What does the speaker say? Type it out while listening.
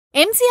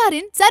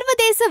எம்சிஆரின்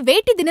சர்வதேச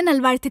வேட்டி தின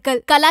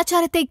நல்வாழ்த்துக்கள்.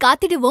 கலாச்சாரத்தை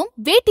காத்திடுவோம்,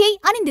 வேட்டியை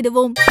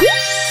அணிந்திடுவோம்.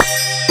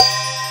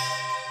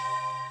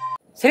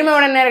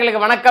 சினிமாவோட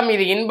நேயர்களுக்கு வணக்கம்.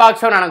 இது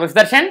இன்பாக்ஸ். நான்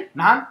சுதர்ஷன்.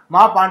 நான்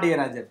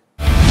Ma.Pandiarajan.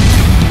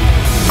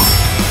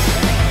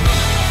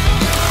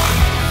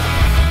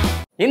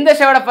 இந்த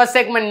ஷோட ஃபர்ஸ்ட்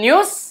செக்மெண்ட்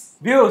நியூஸ்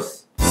வியூஸ்.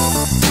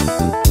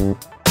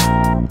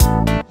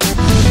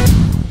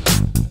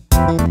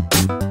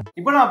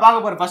 இப்போ நான்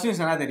பார்க்க போற ஃபர்ஸ்ட்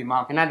நியூஸ் என்ன தெரியுமா?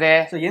 என்னது?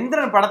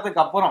 எந்திரன்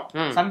படத்துக்கு அப்புறம்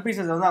சன்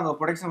பிக்சர்ஸ் வந்து அவங்க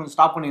ப்ரொடக்ஷன்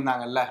ஸ்டாப்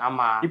பண்ணியிருந்தாங்கல்ல.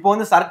 ஆமா. இப்போ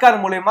வந்து சர்க்கார்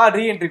மூலமா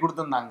ரீஎன்ட்ரி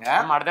கொடுத்திருந்தாங்க.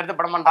 அடுத்தடுத்து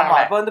படம் பண்றாங்க.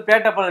 இப்போ வந்து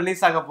பேட்ட படம்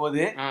ரிலீஸ் ஆக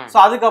போகுது. சோ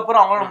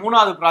அதுக்கப்புறம் அவங்களோட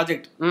மூணாவது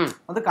ப்ராஜெக்ட்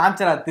வந்து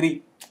காஞ்சனா 3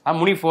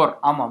 முனி 4.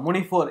 ஆமா,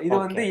 முனி 4. இது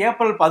வந்து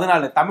ஏப்ரல்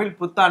 14 தமிழ்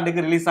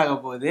புத்தாண்டுக்கு ரிலீஸ் ஆக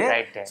போகுது.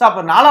 சோ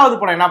அப்ப நாலாவது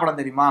படம் என்ன படம்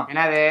தெரியுமா?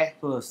 என்னது?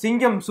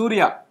 சிங்கம்,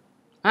 சூர்யா,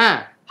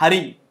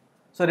 ஹரி.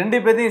 சோ ரெண்டு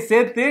பேரையும்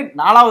சேர்த்து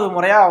நாலாவது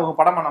முறையா அவங்க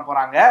படம் பண்ண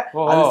போறாங்க.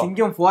 அது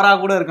சிங்கம் 4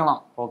 கூட இருக்கலாம்.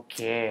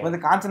 ஓகே.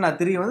 வந்து காஞ்சனா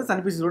 3 வந்து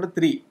சன் பிக்சர்ஸோட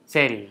 3.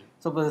 சரி.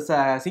 சோ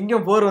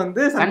சிங்கம் 4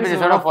 வந்து சன்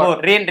பிக்சர்ஸோட 4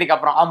 ரீஎன்ட்ரிக்கு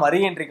அப்புறம். ஆமா,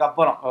 ரீஎன்ட்ரிக்கு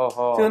அப்புறம்.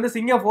 ஓஹோ. சோ வந்து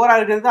சிங்கம் 4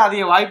 இருக்கிறதுக்கு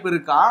அதிக வாய்ப்பு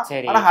இருக்கா.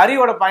 ஆனா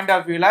ஹரியோட பாயிண்ட்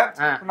ஆஃப் வியூல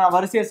நான்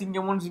வரிசையா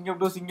சிங்கம் 1, சிங்கம்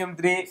 2, சிங்கம்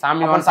 3,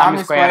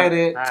 சாமி ஸ்கொயர்,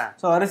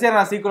 சோ வரிசையா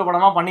நான் சீக்குவல்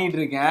படமா பண்ணிட்டு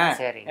இருக்கேன்.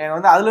 எனக்கு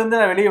வந்து அதுல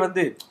இருந்து நான் வெளியே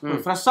வந்து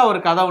ஃப்ரெஷ்ஷா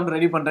ஒரு கதை ஒன்று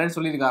ரெடி பண்றேன்னு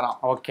சொல்லியிருக்காராம்.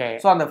 ஓகே.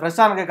 சோ அந்த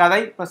ஃப்ரெஷ்ஷா இருக்க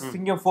கதை பிளஸ்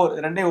சிங்கம்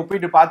 4 ரெண்டையும்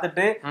ஒப்பிட்டு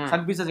பார்த்துட்டு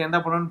சன் பிக்சர்ஸ் எந்த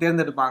படம்னு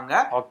தேர்ந்தெடுப்பாங்க.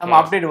 நம்ம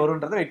அப்டேட்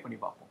வரும்ன்றதை வெயிட் பண்ணி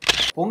பார்ப்போம்.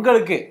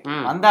 பொங்கலுக்கு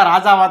வந்தா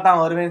ராஜாவா தான்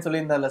வருவேன்னு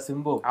சொல்லியிருந்தார்ல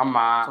சிம்பு.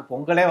 ஆமா.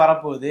 பொங்கலே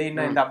வரப்போகுது,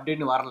 இன்னும் இந்த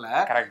அப்டேட் வரல.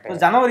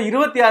 ஜனவரி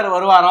 26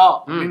 வருவாரோ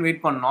அப்படின்னு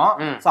வெயிட் பண்ணோம்.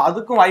 சோ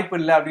அதுக்கும் வாய்ப்பு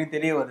இல்ல அப்படின்னு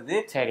தெரிய வருது.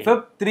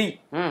 Feb 3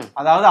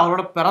 அதாவது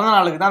அவரோட பிறந்த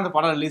நாளுக்கு தான் அந்த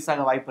படம் ரிலீஸ்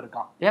ஆக வாய்ப்பு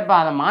இருக்கான். ஏப்பா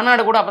அந்த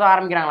மாநாடு கூட அப்பதான்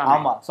ஆரம்பிக்கிறாங்களா?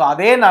 ஆமா. சோ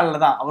அதே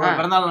நாள்ல தான் அவரோட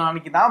பிறந்த நாள்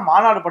அன்னைக்கு தான்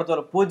மாநாடு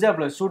படத்தோட பூஜை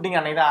பிளஸ் ஷூட்டிங்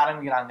அன்னைக்கு தான்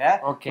ஆரம்பிக்கிறாங்க.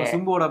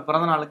 சிம்புவோட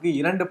பிறந்த நாளுக்கு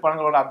 2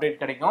 படங்களோட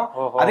அப்டேட் கிடைக்கும்.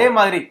 அதே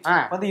மாதிரி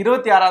வந்து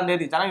 26ஆம்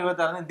தேதி ஜனவரி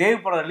 26ஆம் தேதி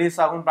தேவ் படம்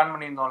ரிலீஸ் ஆகும் பிளான்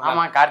பண்ணியிருந்தோம்.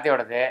 ஆமா, கார்த்தியோட.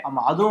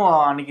 ஆமா, அதுவும்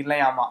அன்னைக்கு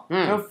இல்லையா? ஆமா,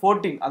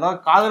 14 அதாவது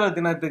காதலர்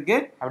தினத்துக்கு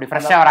அப்படி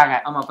ஃப்ரெஷ்ஷா வராங்க.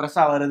 ஆமா,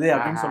 ஃப்ரெஷ்ஷா வருது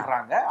அப்படின்னு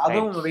சொல்றாங்க.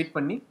 அதுவும் வெயிட்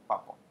பண்ணி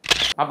பாப்போம்.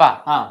 அப்பா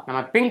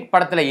நம்ம பிங்க்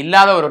படத்துல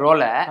இல்லாத ஒரு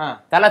ரோல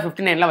தல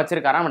 59ல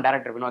வச்சிருக்காரு நம்ம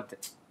டைரக்டர் வினோத்.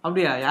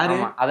 அப்படியா?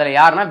 யாரு அதுல?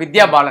 யாருன்னா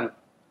வித்யா பாலன்.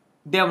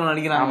 வித்யா பாலன்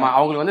நடிக்கிறாங்க. ஆமா,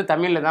 அவங்களுக்கு வந்து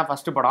தமிழ்ல தான்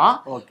ஃபர்ஸ்ட் படம்.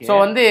 சோ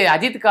வந்து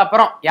அஜித்துக்கு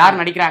அப்புறம் யார்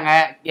நடிக்கிறாங்க,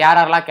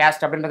 யாரெல்லாம்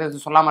கேஸ்ட்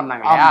அப்படின்றது சொல்லாம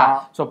இருந்தாங்க இல்லையா?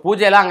 சோ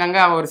பூஜையெல்லாம்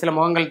அங்கங்க ஒரு சில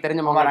முகங்கள்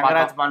தெரிஞ்ச முகங்கள்,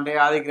 ரங்கராஜ் பாண்டே,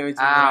 ஆதிக் ரவி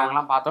அவங்க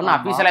எல்லாம் பார்த்தோம்னா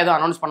அபிஷியலா எதுவும்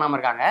அனௌன்ஸ் பண்ணாம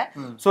இருக்காங்க.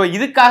 சோ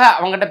இதுக்காக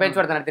அவங்ககிட்ட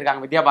பேச்சுவார்த்தை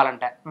நடத்திருக்காங்க வித்யா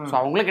பாலன்ட்ட. சோ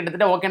அவங்களும்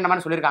கிட்டத்தட்ட ஓகேன்ற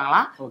மாதிரி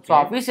சொல்லிருக்காங்களாம். சோ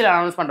அபிஷியல்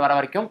அனௌன்ஸ்மெண்ட் வர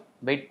வரைக்கும்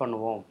வெயிட்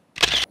பண்ணுவோம்.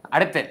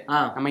 அடுத்து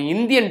நம்ம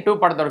இந்தியன் 2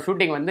 படத்தோட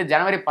ஷூட்டிங் வந்து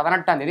ஜனவரி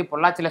 18ஆம் தேதி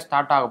பொள்ளாச்சியில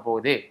ஸ்டார்ட் ஆக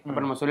போகுது.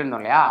 இப்ப நம்ம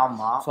சொல்லியிருந்தோம் இல்லையா?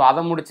 சோ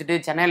அதை முடிச்சுட்டு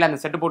சென்னையில அந்த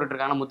செட்டு போட்டுட்டு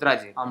இருக்காங்க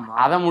முத்துராஜ்.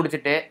 அதை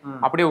முடிச்சுட்டு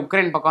அப்படியே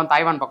உக்ரைன் பக்கம்,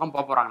 தாய்வான் பக்கம்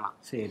போக போறாங்களாம்.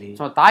 சரி.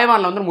 சோ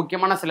தாய்வான்ல வந்து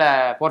முக்கியமான சில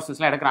போர்ஷன்ஸ்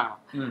எல்லாம்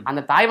எடுக்கிறாங்களாம்.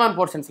 அந்த தாய்வான்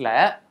போர்ஷன்ஸ்ல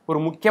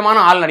ஒரு முக்கியமான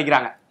ஆள்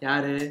நடிக்கிறாங்க.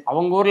 யாரு?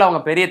 அவங்க ஊர்ல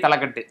அவங்க பெரிய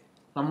தலைக்கட்டு.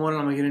 நம்ம ஊர்ல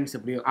நம்ம ஹீரோயின்ஸ்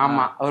எப்படியோ.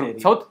 ஆமா, ஒரு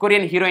சவுத்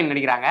கொரியன் ஹீரோயின்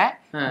நடிக்கிறாங்க.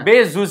 பே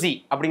ஜூசி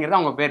அப்படிங்கிறது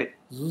அவங்க பேரு.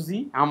 ஜூசி.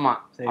 ஆமா,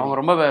 அவங்க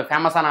ரொம்ப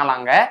ஃபேமஸான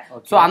ஆளாங்க.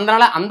 சோ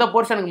அதனால அந்த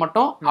போர்ஷனுக்கு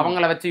மட்டும்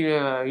அவங்கள வச்சு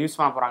யூஸ்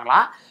பண்ண போறாங்களா.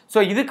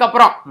 சோ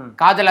இதுக்கப்புறம்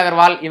காஜல்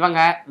அகர்வால் இவங்க,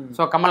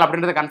 சோ கமல்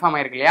அப்படின்றது கன்ஃபார்ம்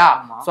ஆயிருக்கு இல்லையா?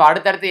 சோ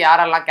அடுத்தடுத்து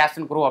யாரெல்லாம்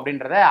கேஸ்ட் அண்ட் குரூ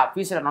அப்படின்றத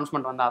அபிஷியல்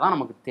அனௌன்ஸ்மெண்ட் வந்தாதான்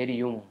நமக்கு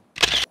தெரியும்.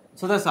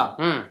 சுதர்ஷா,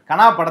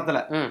 கனா படத்துல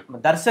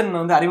தர்ஷன்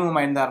வந்து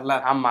அறிமுகமாயிருந்தார்ல.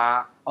 ஆமா,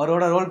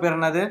 அவரோட ரோல் பேர்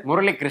என்னது?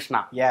 முரளி கிருஷ்ணா.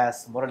 எஸ்,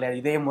 முரளி.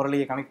 இதே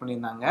முரளியை கனெக்ட்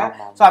பண்ணியிருந்தாங்க.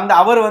 சோ அந்த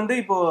அவர் வந்து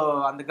இப்போ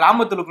அந்த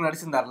கிராமத்து லுக்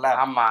நடிச்சிருந்தார்ல.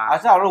 ஆமா,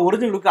 அவரோட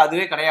ஒரிஜினல் லுக்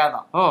அதுவே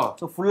கிடையாதான்.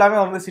 சோ ஃபுல்லாமே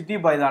வந்து சிட்டி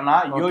பாய் தானா,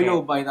 யோயோ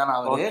பாய் தானா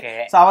அவரு.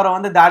 சோ அவரை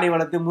வந்து தாடி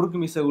வளர்த்து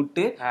முறுக்கு மீசை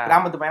விட்டு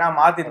கிராமத்து பையனா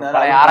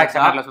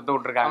மாத்திருந்தாரு. சுத்த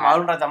விட்டுருக்காங்க.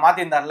 அருண் ராஜா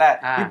மாத்திருந்தார்ல.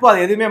 இப்போ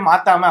அது எதுவுமே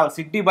மாத்தாம அவர்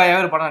சிட்டி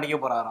பாயாவே ஒரு படம் நடிக்க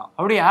போறாராம்.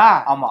 அப்படியா?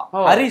 ஆமா,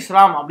 ஹரிஷ்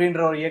ராம்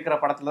அப்படின்ற ஒரு இயக்குற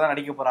படத்துல தான்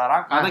நடிக்க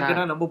போறாராம். கதை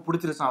கிட்ட ரொம்ப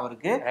பிடிச்சிருச்சு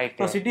அவருக்கு.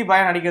 சோ சிட்டி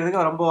பாயா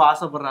நடிக்கிறதுக்கு ரொம்ப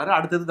ஆசைப்படுறாரு.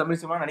 அடுத்தது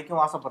தமிழ்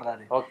நடிக்கவும்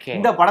ஆசைப்படுறாரு.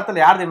 இந்த படத்துல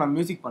யார் தெரியுமா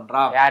மியூசிக்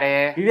பண்றா? யாரு?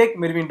 விவேக்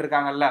மெர்வின்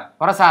இருக்காங்கல்ல,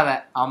 பிரசாத.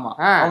 ஆமா,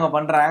 அவங்க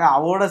பண்றாங்க.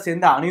 அவரோட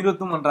சேர்ந்து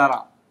அனிருத்தும்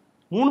பண்றாராம்.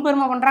 3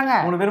 பேருமா பண்றாங்க?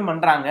 3 பேரும்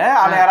பண்றாங்க.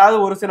 அதுல யாராவது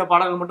ஒரு சில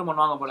பாடல்கள் மட்டும்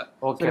பண்ணுவாங்க போல.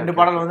 2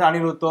 பாடல் வந்து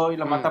அனிருத்தோ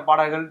இல்ல மத்த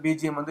பாடல்கள்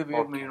பிஜிஎம் வந்து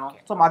விவேக் மெர்வினோ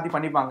சோ மாத்தி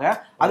பண்ணிப்பாங்க.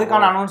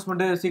 அதுக்கான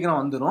அனௌன்ஸ்மெண்ட்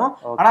சீக்கிரம் வந்துரும்.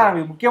 ஆனா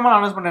முக்கியமான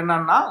அனௌன்ஸ்மெண்ட்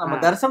என்னன்னா,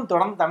 நம்ம தர்ஷன்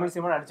தொடர்ந்து தமிழ்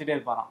சினிமா நடிச்சுட்டே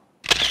இருப்பாராம்.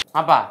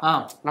 அப்பா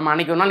நம்ம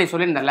அன்னைக்கு ஒரு நாள் நீ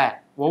சொல்லியிருந்தல,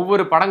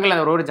 ஒவ்வொரு படங்கள்ல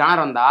ஒரு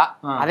ஜானர் வந்தா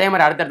அதே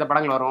மாதிரி அடுத்தடுத்த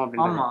படங்கள் வரும்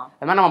அப்படின்னு.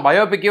 அது மாதிரி நம்ம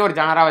பயோபிக்கே ஒரு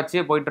ஜானரா வச்சு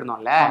போயிட்டு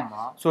இருந்தோம்ல.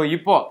 சோ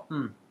இப்போ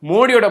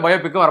மோடியோட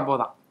பயோபிக்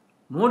வரப்போதான்.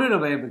 மோடியோட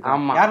பயோபிக்?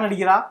 ஆமா. யார்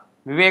நடிக்கிறா?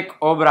 விவேக்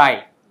ஓபராய்.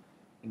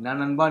 என்ன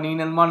நண்பா நீ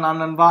நண்பா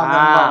நான் நண்பா,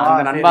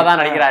 அந்த நண்பா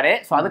தான் நடிக்கிறாரு.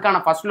 சோ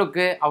அதுக்கான ஃபர்ஸ்ட்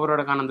லுக்,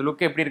 அவரோட அந்த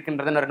லுக் எப்படி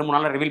இருக்குன்றத 2-3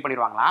 நாள்ல ரிவீல்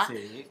பண்ணிடுவாங்களா.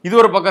 இது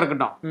ஒரு பக்கம்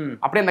இருக்கட்டும்.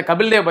 அப்படியே அந்த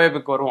கபில் தேவ்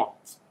பயோபிக் வருவோம்.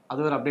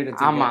 அது ஒரு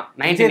அப்டேட். ஆமா,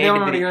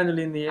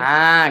 1983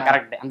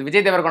 கரெக்ட். அந்த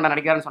விஜய் தேவரகொண்டா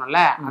நடிக்கிறாருன்னு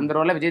சொன்னல, அந்த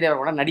ரோல்ல விஜய்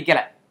தேவரகொண்டா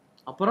நடிக்கல.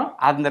 அப்புறம்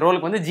அந்த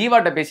ரோலுக்கு வந்து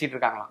ஜீவாட்ட பேசிட்டு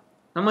இருக்காங்களாம்.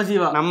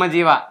 நம்ம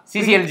ஜீவா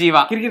சிசிஎல் ஜீவா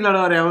கிரிக்கெட்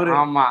விளையாடுவாரு அவரு.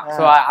 ஆமா.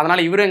 சோ அதனால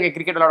இவரு எங்க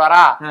கிரிக்கெட்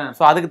விளையாடுவாரா,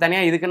 சோ அதுக்கு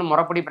தனியா இதுக்குன்னு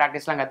முறைப்படி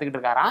பிராக்டிஸ் எல்லாம் கத்துக்கிட்டு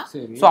இருக்காராம்.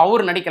 சோ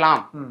அவரு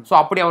நடிக்கலாம். சோ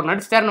அப்படி அவர்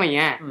நடிச்சிட்டாருன்னு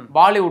வையேன்,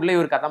 பாலிவுட்ல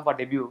இவருக்கு அதான்ப்பா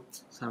டெபியூ.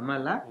 செம்ம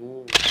இல்ல?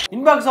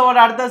 இன்பாக்ஸ்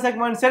அவார்ட் அடுத்த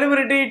செக்மெண்ட்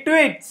செலிபிரிட்டி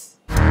ட்வீட்ஸ்.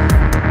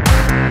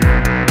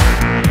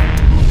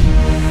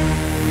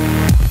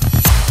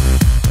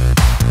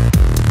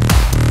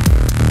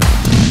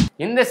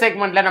 இந்த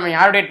செக்மெண்ட்ல நம்ம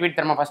யாருடைய ட்வீட்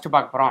தெரியுமா ஃபர்ஸ்ட்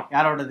பார்க்க போறோம்?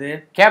 யாரோடது?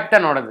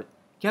 கேப்டனோடது.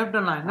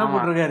 கேப்டனா என்ன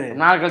போட்டிருக்காரு?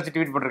 நாள் கழிச்சு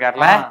ட்வீட்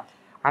போட்டிருக்காருல,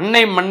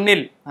 அன்னை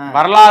மண்ணில்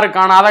வரலாறு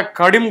காணாத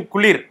கடும்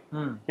குளிர்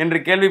என்று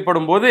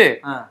கேள்விப்படும் போது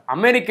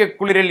அமெரிக்க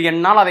குளிரில்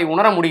என்னால் அதை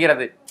உணர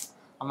முடிகிறது.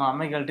 ஆமா,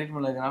 அமெரிக்கா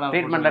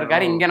ட்ரீட்மெண்ட்ல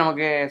இருக்காரு. இங்க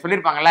நமக்கு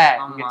சொல்லிருப்பாங்கல்ல,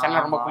 இங்க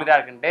சென்னை ரொம்ப குளிரா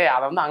இருக்குன்ட்டு,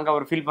 அதை வந்து அங்க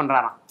அவர் ஃபீல்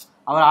பண்றாராம்.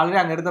 அவர்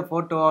ஆல்ரெடி அங்க எடுத்த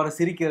போட்டோ, அவர்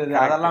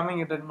சிரிக்கிறது அதெல்லாமே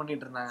இங்க ட்ரெண்ட்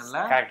பண்ணிட்டு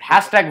இருந்தாங்கல்ல.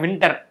 ஹேஷ்டாக்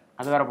வின்டர்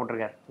அது வேற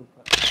போட்டிருக்காரு.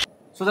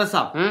 சுதர்ஷா,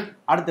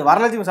 அடுத்து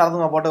வரலட்சுமி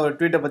சரத்குமார் போட்ட ஒரு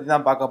ட்வீட்டை பத்தி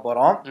தான் பார்க்க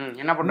போறோம்.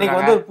 என்ன இன்னைக்கு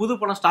வந்து ஒரு புது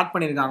படம் ஸ்டார்ட்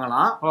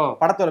பண்ணிருக்காங்களாம்.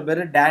 படத்தோட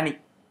பேரு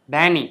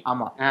டேனி.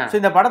 ஆமா. சோ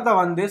இந்த படத்தை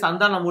வந்து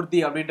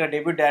சந்தானமூர்த்தி அப்படின்ற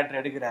டெபியூட்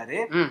டைரக்டர் எடுக்கிறாரு.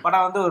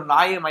 படம் வந்து ஒரு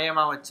நாயை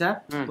மையமா வச்ச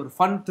ஒரு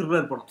ஃபன்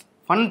த்ரில்லர் படம்.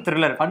 ஃபன்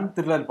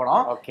த்ரில்லர்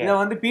படம். இத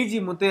வந்து பிஜி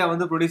முத்தையா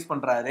வந்து ப்ரொடியூஸ்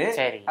பண்றாரு.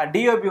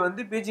 டிஓபி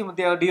வந்து பிஜி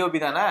முத்தையா டிஓபி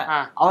தானே,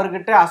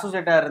 அவர்கிட்ட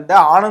அசோசியேட்டா இருந்த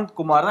ஆனந்த்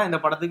குமார் தான் இந்த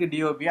படத்துக்கு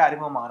டிஓபி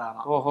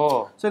அறிமுகமாகறாராம். ஓஹோ.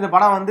 சோ இந்த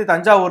படம் வந்து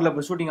தஞ்சாவூர்ல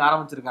இப்ப ஷூட்டிங்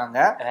ஆரம்பிச்சிருக்காங்க.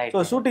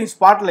 சோ ஷூட்டிங்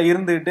ஸ்பாட்ல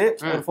இருந்துட்டு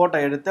ஒரு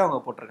போட்டோ எடுத்து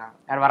அவங்க போட்டிருக்காங்க.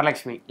 யார்?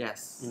 வரலட்சுமி.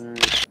 எஸ்.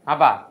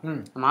 அப்பா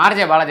நம்ம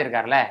ஆர்ஜே பாலாஜி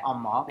இருக்காருல்ல,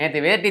 ஆமா,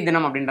 நேத்து வேட்டி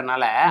தினம்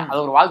அப்படின்றனால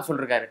அது ஒரு வாழ்த்து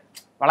சொல்லிருக்காரு.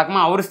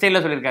 வழக்கமா அவர்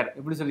ஸ்டைல்ல சொல்லிருக்காரு.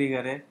 எப்படி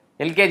சொல்லிருக்காரு?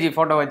 எல்கேஜி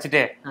போட்டோ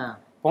வச்சுட்டு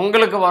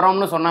பொங்கலுக்கு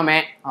வரோம்னு சொன்னோமே,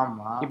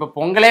 ஆமா இப்ப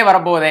பொங்கலே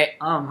வரப்போதே,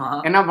 ஆமா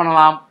என்ன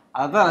பண்ணலாம்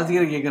அதான்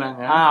ரசிகர்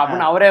கேக்குறாங்க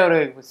அப்படின்னு அவரே ஒரு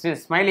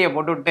ஸ்மைலிய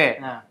போட்டு விட்டு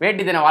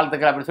வேட்டி தின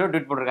வாழ்த்துக்கள் அப்படின்னு சொல்லி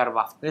ட்வீட்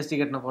போட்டிருக்காருப்பா. வேஷ்டி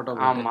கட்டின போட்டோ.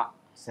 ஆமா,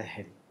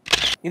 சரி.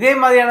 இதே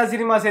மாதிரியான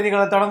சினிமா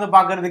செய்திகளை தொடர்ந்து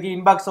பாக்குறதுக்கு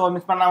இன்பாக்ஸ்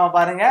மிஸ் பண்ணாம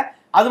பாருங்க.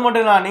 அது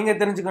மட்டும் இல்ல, நீங்க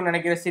தெரிஞ்சுக்கணும்னு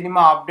நினைக்கிற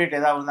சினிமா அப்டேட்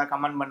ஏதாவது இருந்தா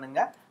கமெண்ட் பண்ணுங்க.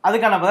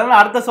 அதுக்கான பதில்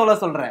நான் அடுத்த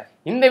சொல்றேன்.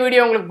 இந்த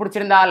வீடியோ உங்களுக்கு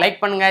பிடிச்சிருந்தா லைக்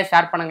பண்ணுங்க,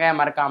 ஷேர் பண்ணுங்க,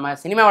 மறக்காம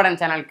சினிமாவுடன்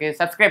சேனலுக்கு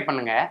சப்ஸ்கிரைப்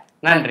பண்ணுங்க.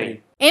 நன்றி.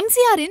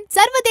 எம்சிஆரின்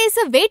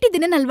சர்வதேச வேட்டி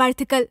தின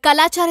நல்வாழ்த்துக்கள்.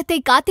 கலாச்சாரத்தை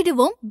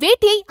காத்திடுவோம்,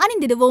 வேட்டியை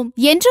அணிந்திடுவோம்.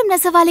 என்றும்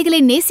நெசவாளிகளை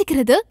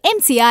நேசிக்கிறது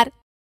எம்சிஆர்.